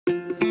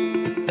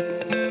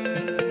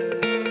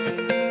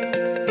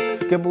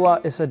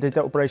Keboola is a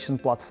data operation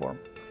platform.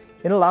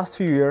 In the last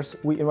few years,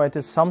 we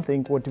invented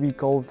something what we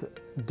called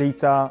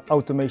data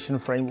automation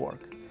framework.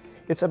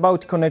 It's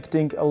about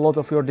connecting a lot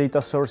of your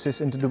data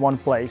sources into the one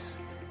place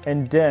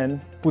and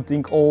then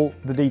putting all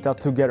the data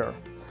together.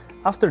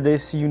 After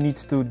this, you need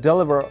to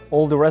deliver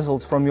all the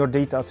results from your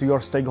data to your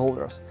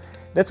stakeholders.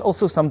 That's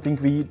also something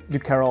we do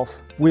care of.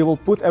 We will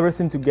put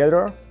everything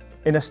together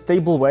in a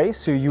stable way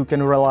so you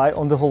can rely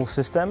on the whole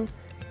system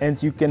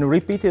and you can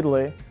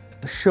repeatedly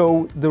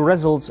show the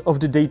results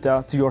of the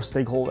data to your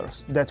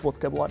stakeholders. That's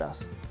what Keboola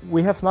does.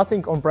 We have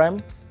nothing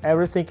on-prem,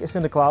 everything is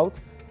in the cloud,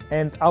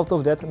 and out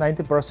of that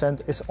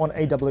 90% is on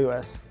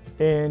AWS.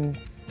 In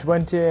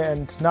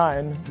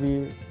 2009,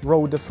 we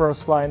wrote the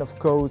first line of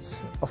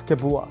codes of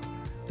Keboola.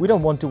 We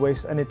don't want to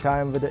waste any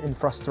time with the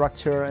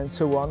infrastructure and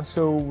so on,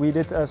 so we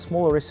did a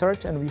small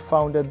research and we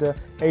found that the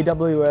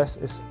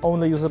AWS is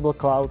only usable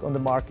cloud on the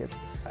market.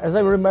 As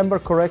I remember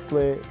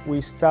correctly, we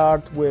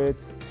start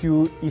with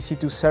few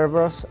EC2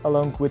 servers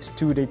along with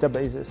 2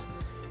 databases.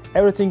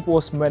 Everything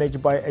was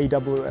managed by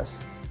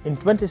AWS. In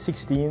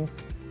 2016,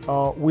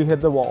 we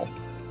hit the wall.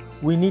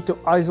 We need to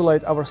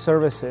isolate our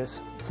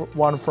services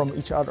one from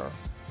each other.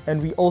 And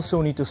we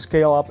also need to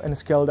scale up and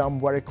scale down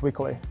very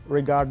quickly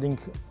regarding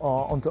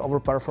onto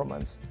our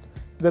performance.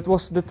 That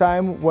was the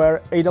time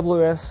where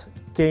AWS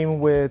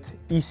came with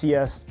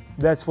ECS.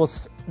 That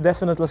was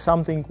definitely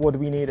something what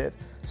we needed.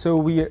 So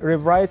we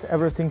rewrite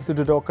everything to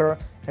the Docker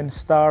and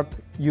start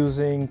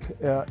using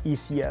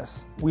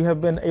ECS. We have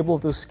been able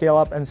to scale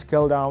up and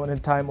scale down in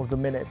time of the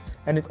minute,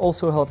 and it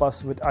also helped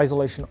us with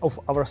isolation of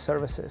our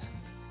services.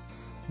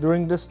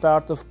 During the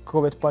start of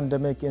COVID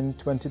pandemic in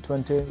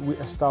 2020, we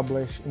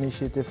established an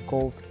initiative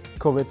called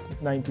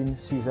COVID-19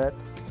 CZ.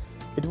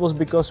 It was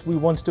because we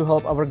want to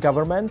help our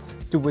government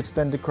to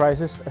withstand the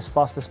crisis as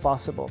fast as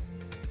possible.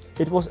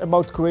 It was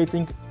about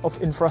creating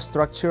of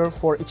infrastructure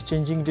for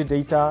exchanging the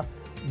data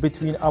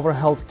between our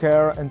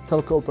healthcare and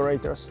telco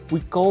operators.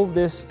 We call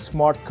this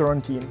smart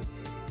quarantine.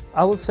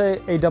 I would say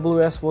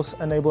AWS was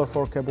an enabler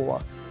for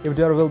Keboola. If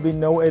there will be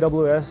no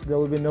AWS, there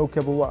will be no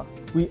Keboola.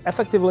 We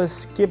effectively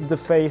skipped the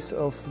phase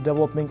of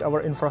developing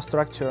our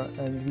infrastructure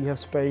and we have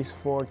space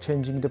for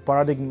changing the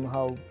paradigm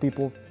how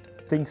people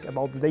think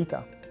about the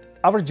data.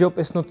 Our job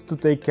is not to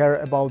take care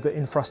about the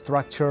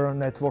infrastructure,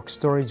 network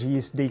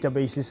storages,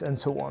 databases and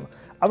so on.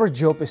 Our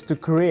job is to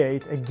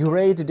create a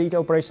great data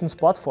operations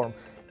platform,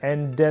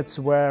 and that's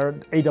where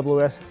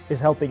AWS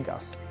is helping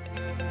us.